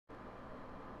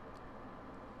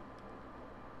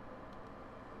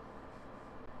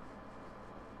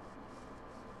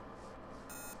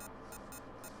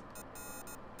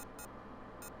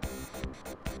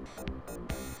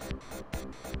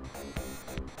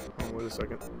Oh, wait a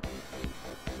second.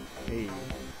 Hey.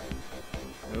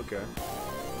 Okay.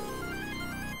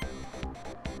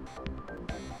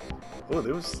 Oh,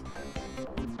 there was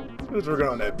working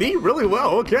on that beat really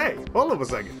well. Okay. Hold on a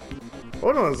second.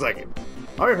 Hold on a second.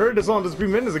 I heard this song just a few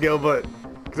minutes ago, but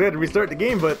because I had to restart the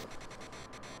game, but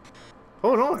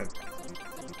hold on.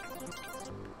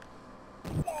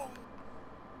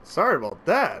 Sorry about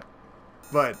that.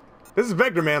 But this is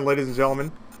Vectorman, ladies and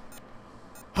gentlemen.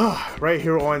 Right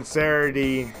here on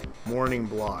Saturday morning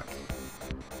block.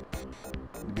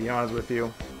 To be honest with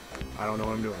you, I don't know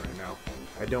what I'm doing right now.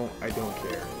 I don't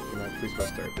care. Can I please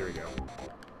press start? There we go.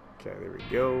 Okay, there we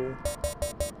go.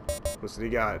 What's he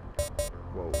got?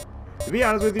 Whoa. To be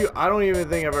honest with you, I don't even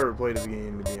think I've ever played this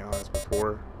game, to be honest,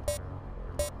 before.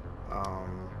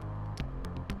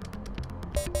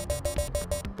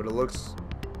 But it looks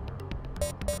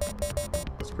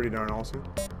pretty darn awesome.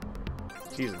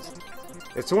 Jesus.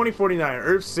 It's 2049.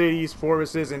 Earth cities,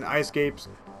 forests, and ice caps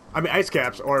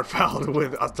are fouled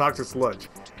with a toxic sludge.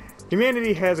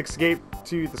 Humanity has escaped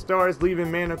to the stars, leaving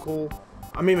mechanical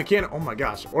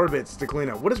orbits to clean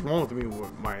up. What is wrong with me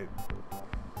with my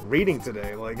reading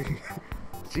today? Like,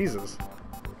 Jesus.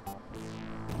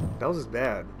 That was just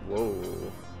bad. Whoa.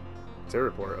 Terror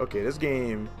report. Okay, this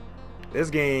game.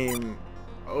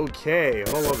 Okay,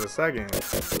 hold on a second.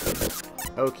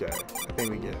 Okay, I think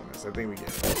we get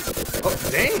this. Oh,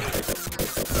 dang!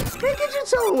 Can't get your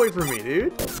tail away from me,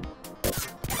 dude.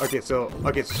 Okay, so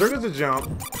circle's to jump.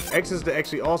 X is to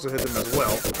actually also hit them as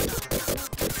well.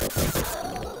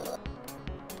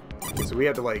 Okay, so we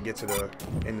have to like get to the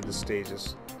end of the stage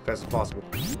as fast as possible.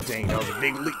 Dang, that was a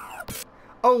big leap.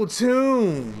 Oh,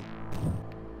 Tomb!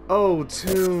 Oh,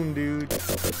 Tomb, dude.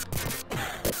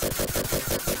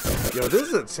 Yo, this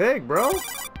is a tick, bro.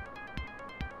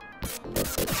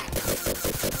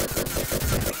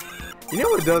 You know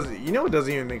what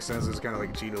doesn't even make sense? It's kind of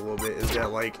like cheat a little bit. Is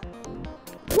that like,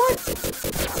 what?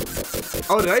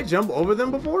 Oh, did I jump over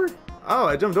them before? Oh,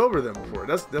 I jumped over them before.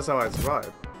 That's how I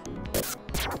survived.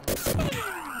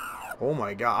 Oh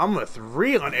my god, I'm a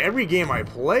 3 on every game I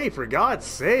play. For God's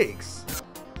sakes.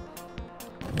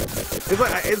 It's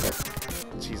like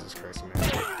Jesus Christ,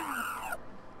 man.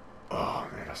 Oh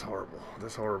man, that's horrible.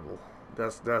 That's horrible.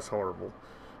 That's horrible.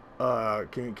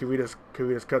 Can we just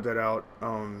cut that out?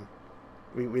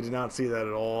 We did not see that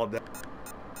at all.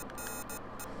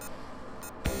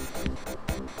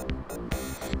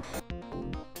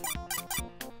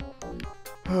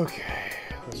 Okay,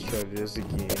 let's try this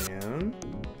again.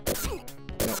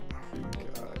 No, oh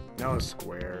god. Now it's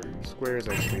square. Square is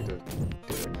actually the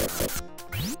do it now.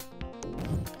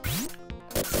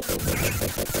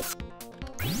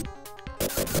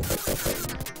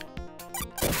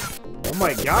 Oh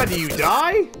my god, do you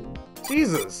die?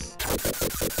 Jesus.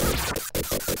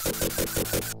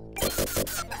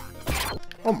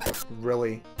 Oh my,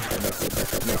 really?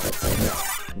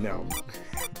 No.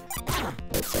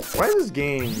 Why does this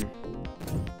game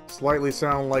slightly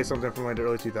sound like something from like the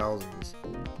early 2000s?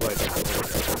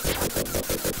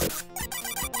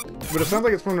 But it sounds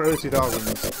like it's from the early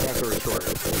 2000s, not very short.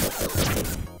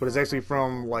 But it's actually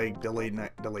from like the late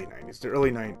 90s, the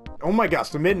early 90s. Oh my gosh,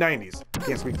 the mid 90s.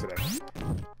 Can't speak today.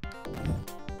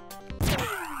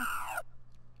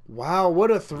 Wow, what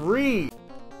a 3!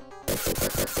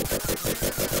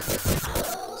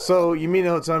 So you mean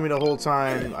to tell me the whole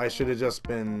time I should have just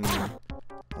been? Oh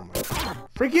my god!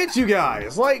 Forget you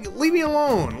guys! Like, leave me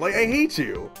alone! Like, I hate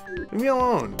you! Leave me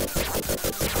alone!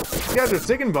 You guys are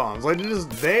ticking bombs. Like, they're just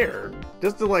there,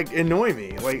 just to like annoy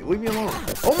me. Like, leave me alone!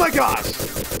 Oh my gosh!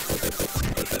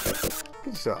 Get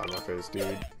yourself out of my face,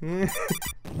 dude.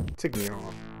 Tick me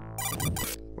off.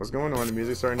 What's going on? The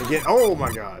music's starting to get. Oh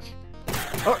my gosh!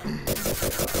 Oh.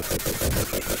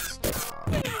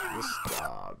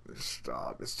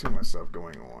 Stop. There's too much stuff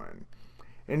going on.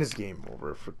 And it's game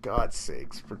over. For God's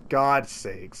sakes.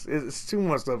 It's too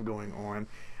much stuff going on.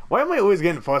 Why am I always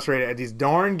getting frustrated at these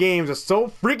darn games? Are so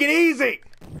freaking easy!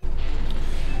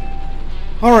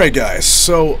 Alright guys,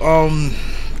 so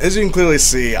as you can clearly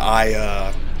see,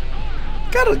 I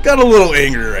got a little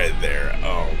angry right there.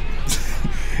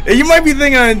 And you might be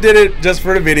thinking I did it just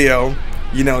for the video,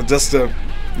 you know, just to,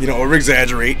 you know, over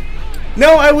exaggerate.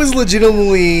 No, I was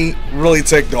legitimately really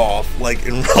ticked off, like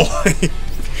in real life.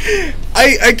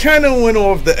 I kind of went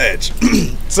off the edge.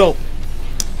 So,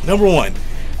 number one,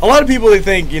 a lot of people, they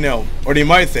think, you know, or they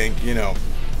might think, you know,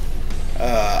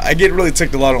 I get really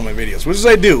ticked a lot on my videos, which is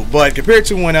I do, but compared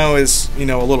to when I was, you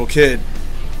know, a little kid,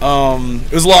 it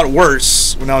was a lot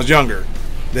worse when I was younger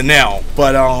than now.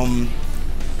 But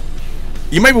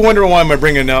you might be wondering why am I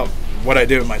bringing up what I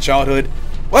did in my childhood.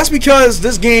 Well, that's because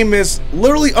this game is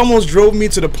literally almost drove me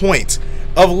to the point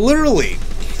of literally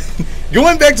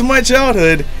going back to my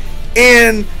childhood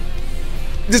and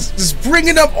just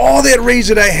bringing up all that rage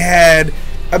that I had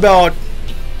about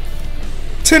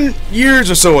 10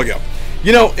 years or so ago.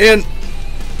 You know, and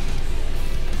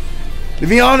to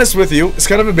be honest with you, it's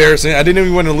kind of embarrassing. I didn't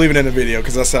even want to leave it in the video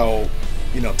because that's how,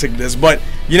 you know, ticked it is. But,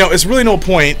 you know, it's really no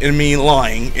point in me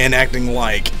lying and acting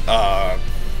like,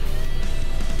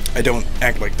 I don't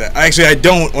act like that. Actually, I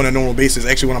don't on a normal basis.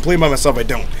 Actually, when I play by myself, I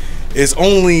don't. It's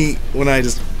only when I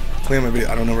just play my video.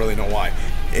 I don't really know why.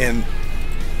 And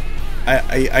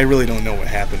I really don't know what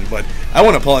happened. But I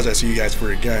want to apologize to you guys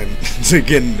for again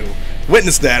to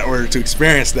witness that or to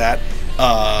experience that.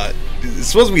 It's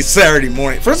supposed to be Saturday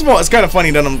morning. First of all, it's kind of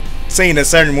funny that I'm saying that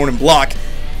Saturday morning block.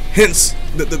 Hence,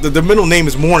 the middle name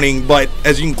is morning. But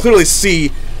as you can clearly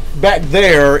see, back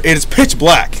there it is pitch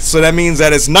black, so that means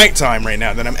that it's nighttime right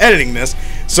now that I'm editing this.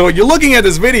 So you're looking at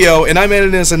this video and I'm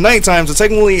editing this at nighttime, so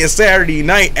technically it's Saturday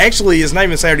night. Actually, it's not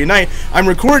even Saturday night. I'm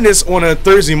recording this on a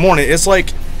Thursday morning. It's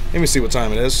like, let me see what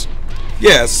time it is.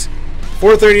 Yes,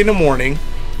 4:30 in the morning,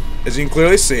 as you can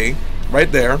clearly see right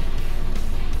there.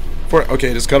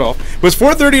 Okay, just cut off. But it's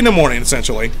 4:30 in the morning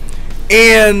essentially,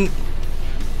 and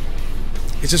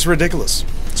it's just ridiculous.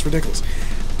 It's ridiculous.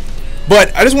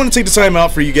 But I just want to take the time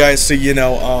out for you guys to, you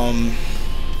know,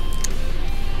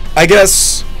 I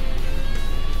guess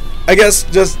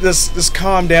just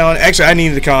calm down. Actually, I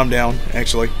needed to calm down.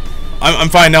 Actually, I'm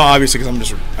fine now, obviously,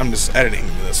 because I'm just editing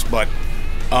this. But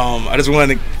I just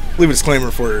wanted to leave a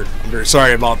disclaimer for. I'm very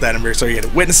sorry about that. I'm very sorry you had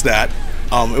to witness that.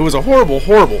 It was a horrible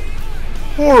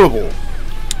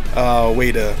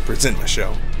way to present my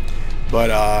show.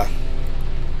 But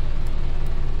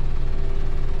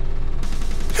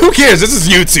who cares? This is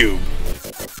YouTube.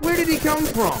 Where did he come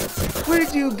from? Where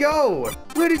did you go?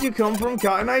 Where did you come from,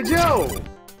 Cotton Eye Joe?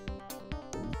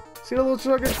 See the little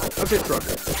trucker? Okay,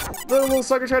 trucker. The little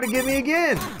sucker tried to get me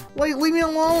again. Like, leave me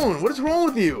alone. What is wrong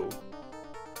with you?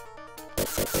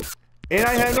 And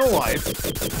I had no life.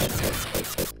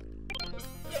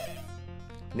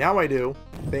 Now I do.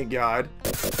 Thank God.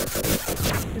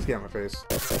 Please get out of my face.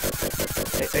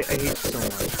 I hate you so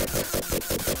much.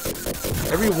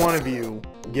 Every one of you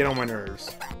get on my nerves.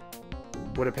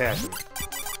 With a passion.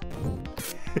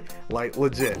 Like,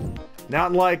 legit.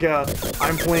 Not like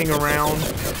I'm playing around,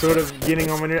 sort of getting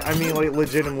on my nerves. I mean, like,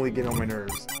 legitimately getting on my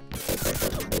nerves.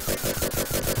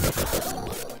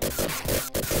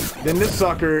 Then this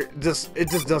sucker, it just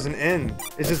doesn't end.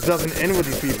 It just doesn't end with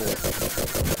these people.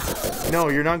 No,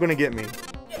 you're not gonna get me,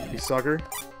 you sucker.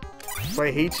 So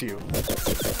I hate you.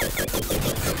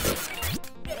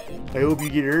 I hope you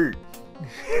get hurt.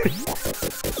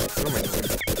 What am I doing?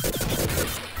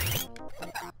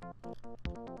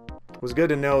 It was good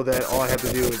to know that all I have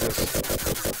to do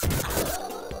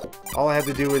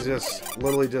is just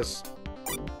literally just,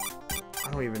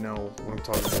 I don't even know what I'm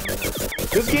talking about anymore.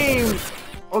 This game,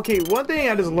 okay, one thing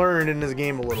I just learned in this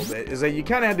game a little bit is that you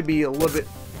kind of have to be a little bit,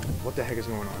 what the heck is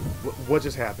going on? What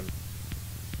just happened?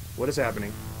 What is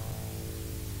happening?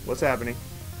 What's happening?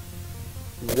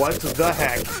 What the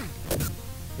heck?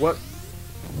 What?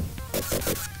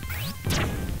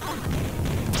 Oh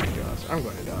my gosh, I'm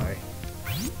gonna die.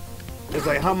 It's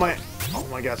like, how am I? Oh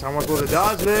my gosh, how am I supposed to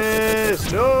dodge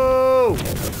this? No!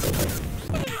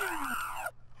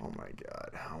 Oh my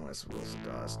god, how am I supposed to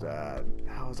dodge that?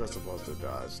 How was I supposed to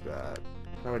dodge that?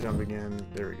 How do I jump again?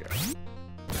 There we go.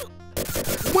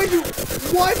 Wait, you.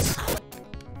 What?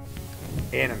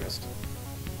 And I missed.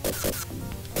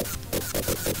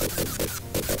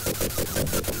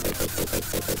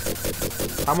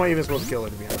 How am I even supposed to kill it,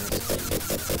 to be honest?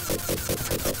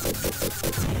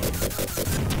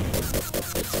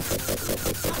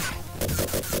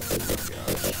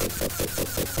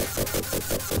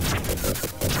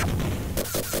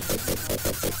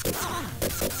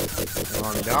 Oh,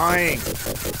 I'm dying.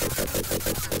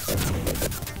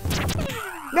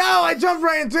 No, I jumped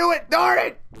right into it. Darn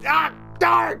it! Ah,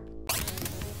 darn!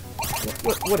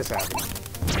 What is happening?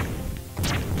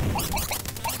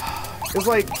 It's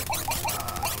like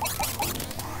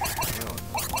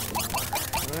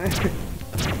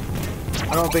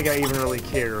I don't think I even really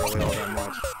cared really all that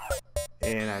much,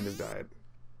 and I just died,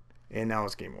 and now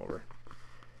it's game over.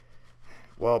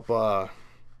 Well,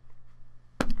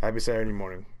 happy Saturday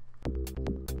morning.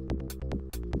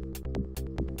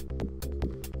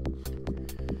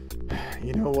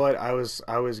 You know what? I was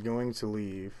going to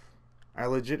leave. I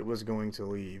legit was going to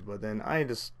leave, but then I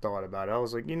just thought about it. I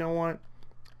was like, you know what?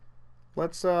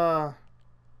 Let's go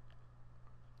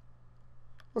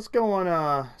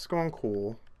on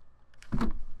cool.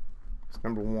 It's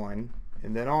number one.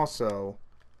 And then also,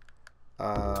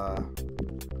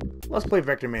 Let's play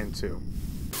Vectorman 2.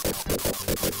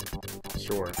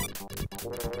 Sure.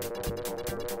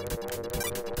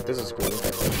 This is cool.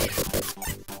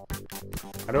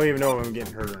 I don't even know if I'm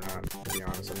getting hurt or not, to be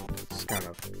honest. I'm just kind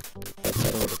of going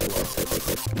with the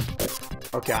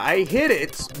flow. Okay, I hit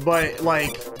it, but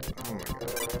like, oh my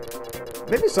god.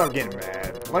 Maybe stop getting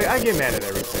mad. Like, I get mad at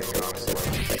everything, honestly.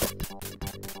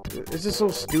 It's just so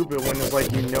stupid when it's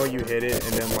like, you know you hit it,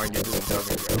 and then like, it just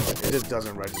doesn't go. It just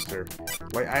doesn't register.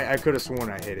 Like, I could have sworn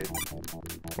I hit it.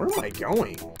 Where am I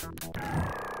going?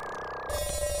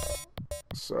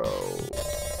 So...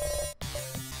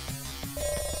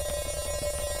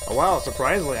 Oh wow,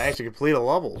 surprisingly, I actually complete a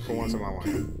level for once in my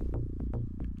life.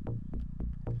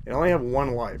 I only have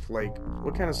one life. Like,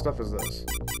 what kind of stuff is this?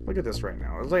 Look at this right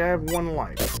now. It's like I have one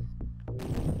life.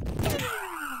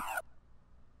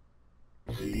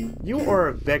 You are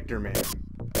a Vectorman.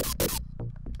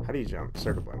 How do you jump?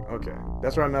 Circle button. Okay.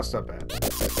 That's where I messed up at.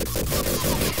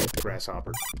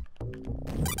 Grasshopper.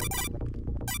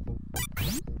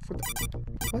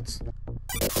 What?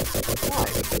 Why?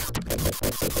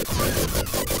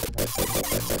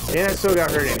 And I still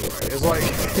got hurt anyway. It's like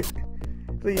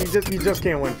you just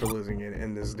can't win for losing it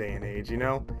in this day and age, you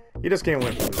know? You just can't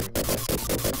win for losing.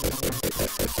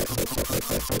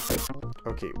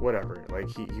 Okay, whatever. Like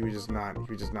he was just not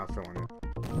feeling it.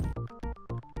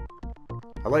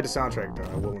 I like the soundtrack though,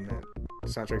 I will admit. The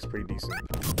soundtrack's pretty decent.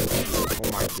 Oh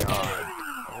my god.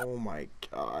 Oh my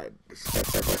god.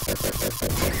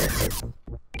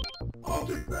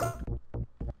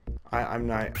 I'm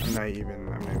not even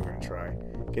gonna try.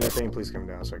 Can the thing please come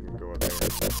down so I can go up there?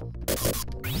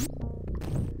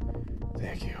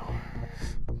 Thank you.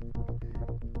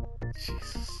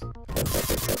 Jesus.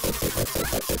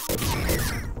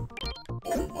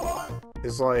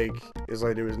 It's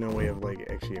like there was no way of like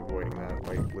actually avoiding that,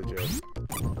 like legit.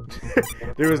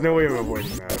 There was no way of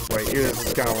avoiding that. Like it was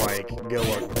just kinda like good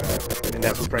luck with that. And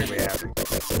that's what practically happened.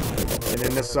 And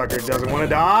then this sucker doesn't want to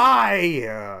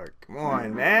die! Come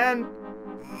on, man!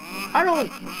 I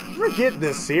don't forget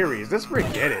this series. Just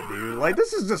forget it, dude. Like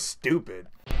this is just stupid.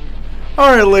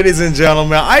 Alright, ladies and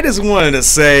gentlemen, I just wanted to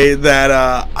say that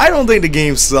I don't think the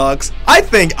game sucks. I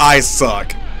think I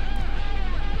suck.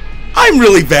 I'm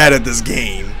really bad at this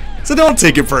game, so don't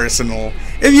take it personal.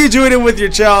 If you enjoyed it with your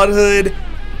childhood,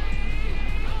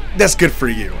 that's good for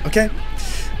you, okay?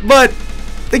 But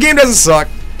the game doesn't suck.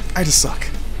 I just suck.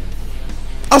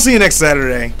 I'll see you next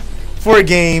Saturday for a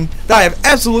game that I have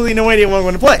absolutely no idea what I'm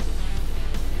going to play.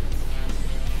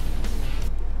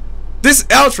 This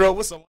outro was some